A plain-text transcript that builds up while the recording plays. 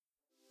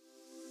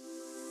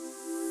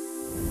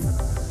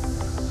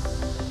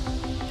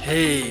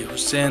Hey,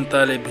 Hussein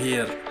Talib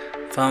here,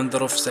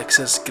 founder of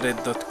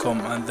SuccessGrid.com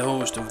and the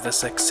host of the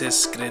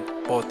Success Grid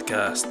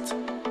podcast.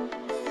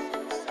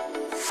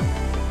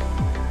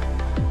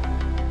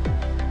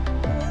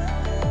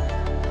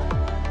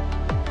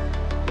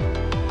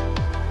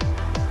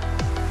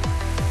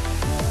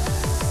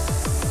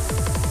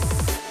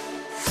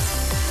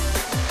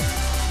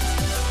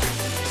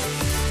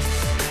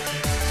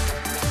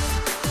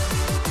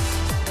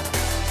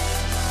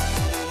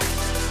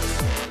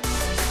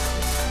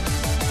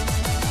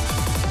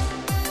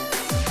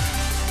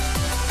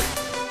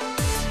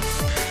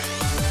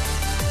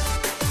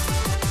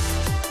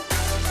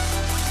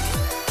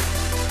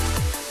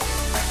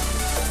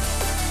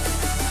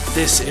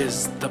 This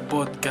is the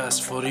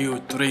podcast for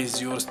you to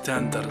raise your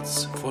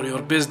standards for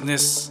your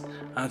business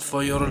and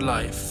for your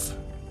life.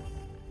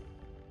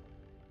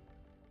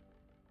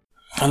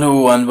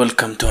 Hello and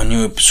welcome to a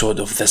new episode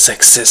of the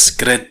Success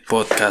Grid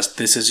podcast.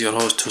 This is your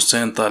host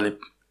Hussein Talib.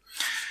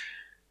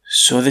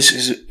 So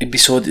this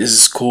episode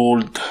is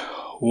called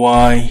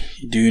Why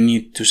Do You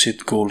Need to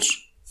Set Goals?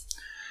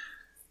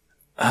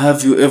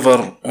 Have you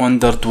ever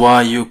wondered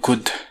why you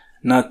could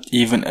not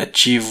even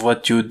achieve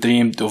what you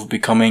dreamed of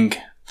becoming?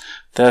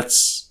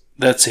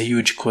 That's a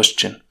huge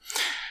question.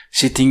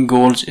 Setting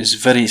goals is a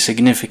very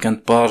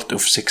significant part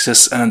of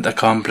success and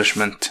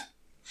accomplishment.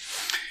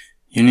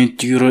 You need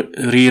to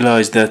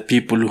realize that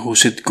people who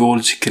set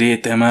goals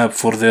create a map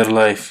for their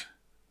life,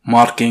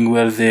 marking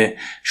where they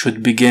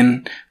should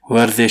begin,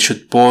 where they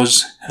should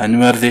pause, and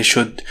where they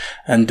should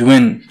and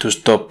when to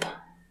stop.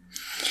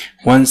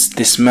 Once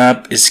this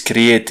map is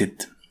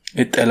created,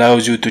 it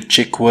allows you to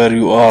check where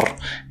you are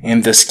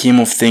in the scheme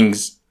of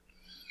things,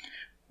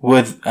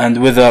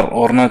 whether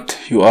or not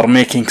you are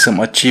making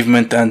some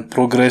achievement and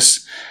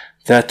progress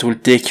that will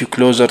take you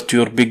closer to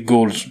your big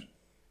goals.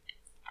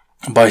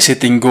 By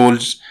setting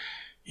goals,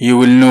 you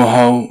will know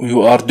how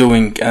you are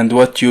doing and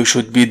what you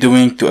should be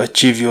doing to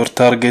achieve your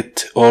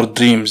target or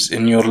dreams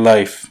in your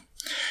life.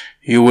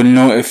 You will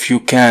know if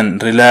you can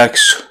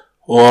relax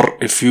or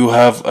if you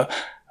have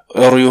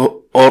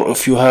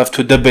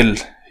to double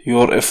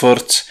your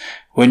efforts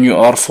when you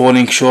are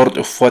falling short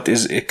of what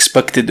is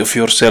expected of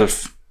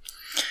yourself.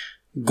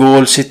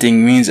 Goal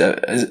setting means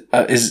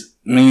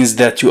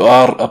that you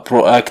are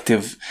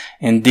proactive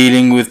in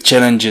dealing with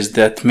challenges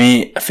that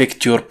may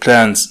affect your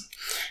plans.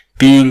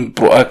 Being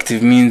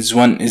proactive means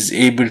one is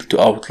able to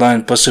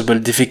outline possible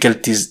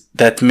difficulties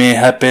that may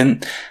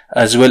happen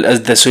as well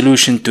as the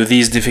solution to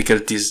these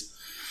difficulties.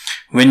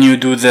 When you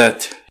do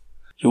that,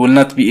 you will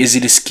not be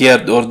easily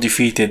scared or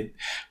defeated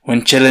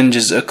when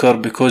challenges occur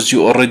because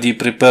you already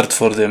prepared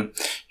for them.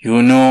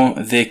 You know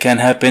they can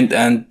happen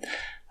and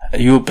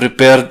you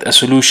prepared a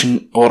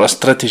solution or a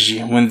strategy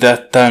when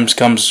that time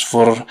comes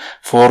for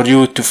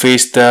you to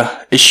face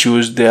the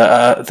issues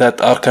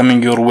that are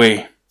coming your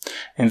way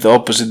in the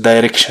opposite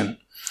direction.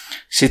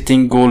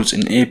 Setting goals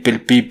enable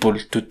people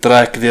to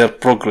track their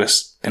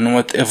progress in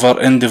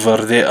whatever endeavor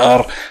they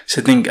are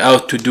setting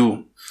out to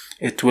do.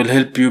 It will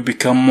help you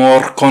become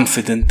more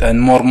confident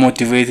and more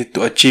motivated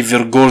to achieve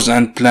your goals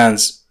and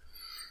plans.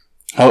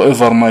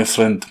 However, my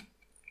friend,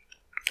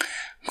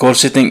 goal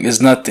setting is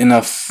not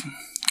enough,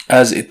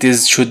 as it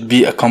should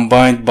be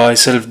accompanied by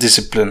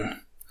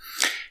self-discipline.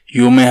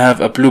 You may have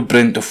a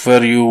blueprint of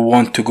where you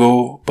want to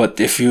go,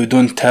 but if you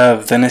don't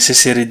have the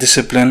necessary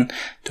discipline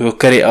to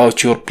carry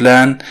out your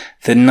plan,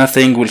 then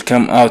nothing will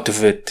come out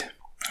of it.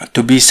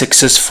 To be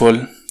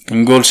successful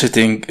in goal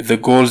setting, the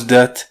goals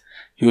that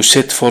you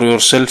set for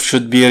yourself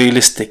should be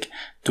realistic.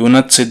 Do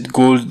not set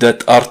goals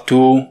that are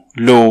too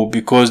low,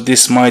 because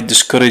this might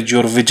discourage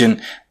your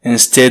vision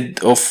instead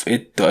of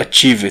it to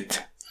achieve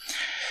it.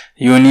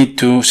 You need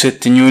to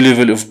set a new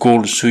level of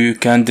goals so you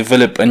can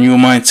develop a new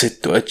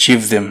mindset to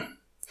achieve them.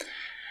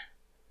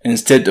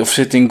 Instead of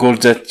setting goals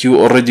that you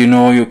already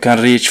know you can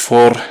reach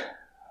for,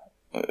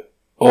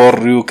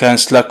 or you can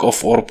slack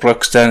off or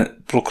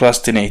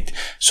procrastinate.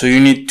 So you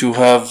need to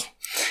have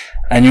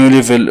a new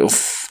level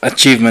of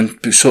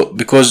achievement,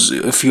 because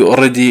if you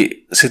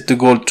already set the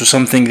goal to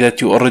something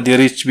that you already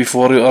reached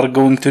before, you are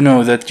going to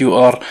know that you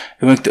are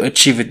going to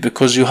achieve it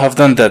because you have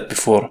done that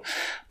before.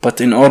 But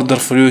in order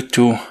for you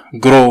to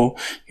grow,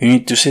 you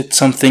need to set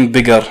something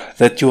bigger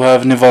that you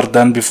have never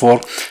done before.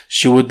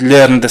 So you would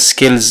learn the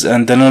skills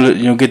and the knowledge,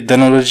 you get the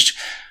knowledge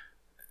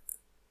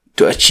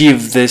to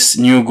achieve this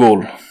new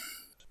goal.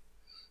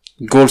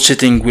 Goal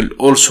setting will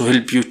also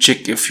help you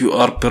check if you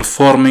are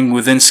performing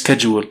within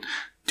schedule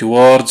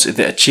towards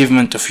the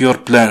achievement of your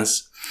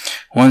plans.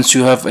 Once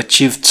you have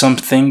achieved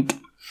something,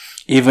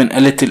 even a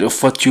little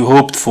of what you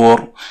hoped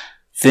for,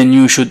 then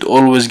you should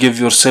always give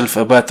yourself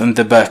a pat on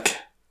the back,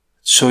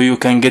 so you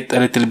can get a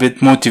little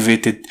bit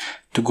motivated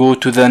to go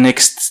to the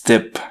next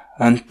step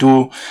and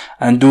do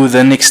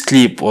the next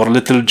leap or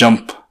little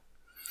jump.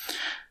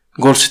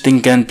 Goal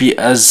setting can be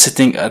as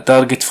setting a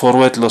target for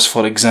weight loss,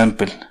 for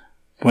example.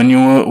 When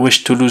you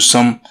wish to lose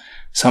some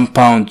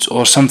pounds,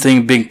 or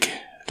something big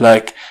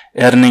like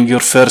earning your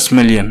first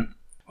million.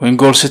 When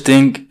goal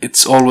setting,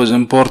 it's always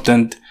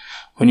important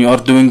when you are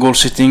doing goal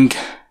setting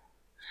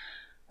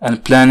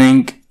and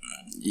planning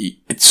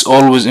it's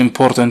always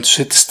important to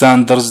set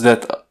standards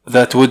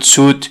that would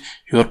suit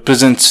your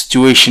present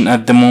situation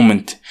at the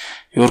moment,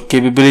 your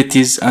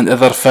capabilities, and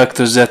other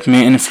factors that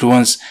may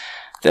influence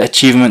the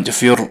achievement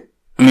of your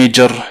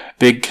major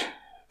big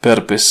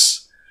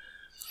purpose.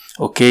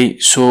 Okay,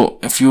 so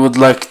if you would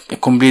like a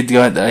complete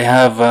guide, I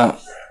have a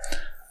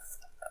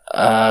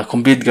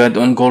complete guide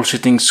on goal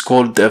setting. It's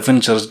called the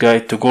Adventurer's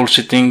Guide to Goal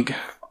Setting.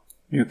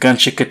 You can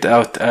check it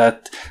out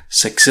at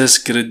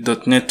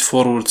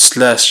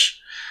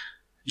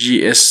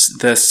successgrid.net/GS.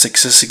 That's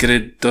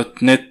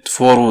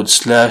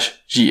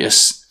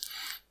successgrid.net/GS.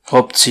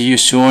 Hope to see you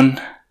soon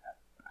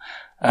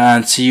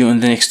and see you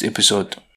in the next episode.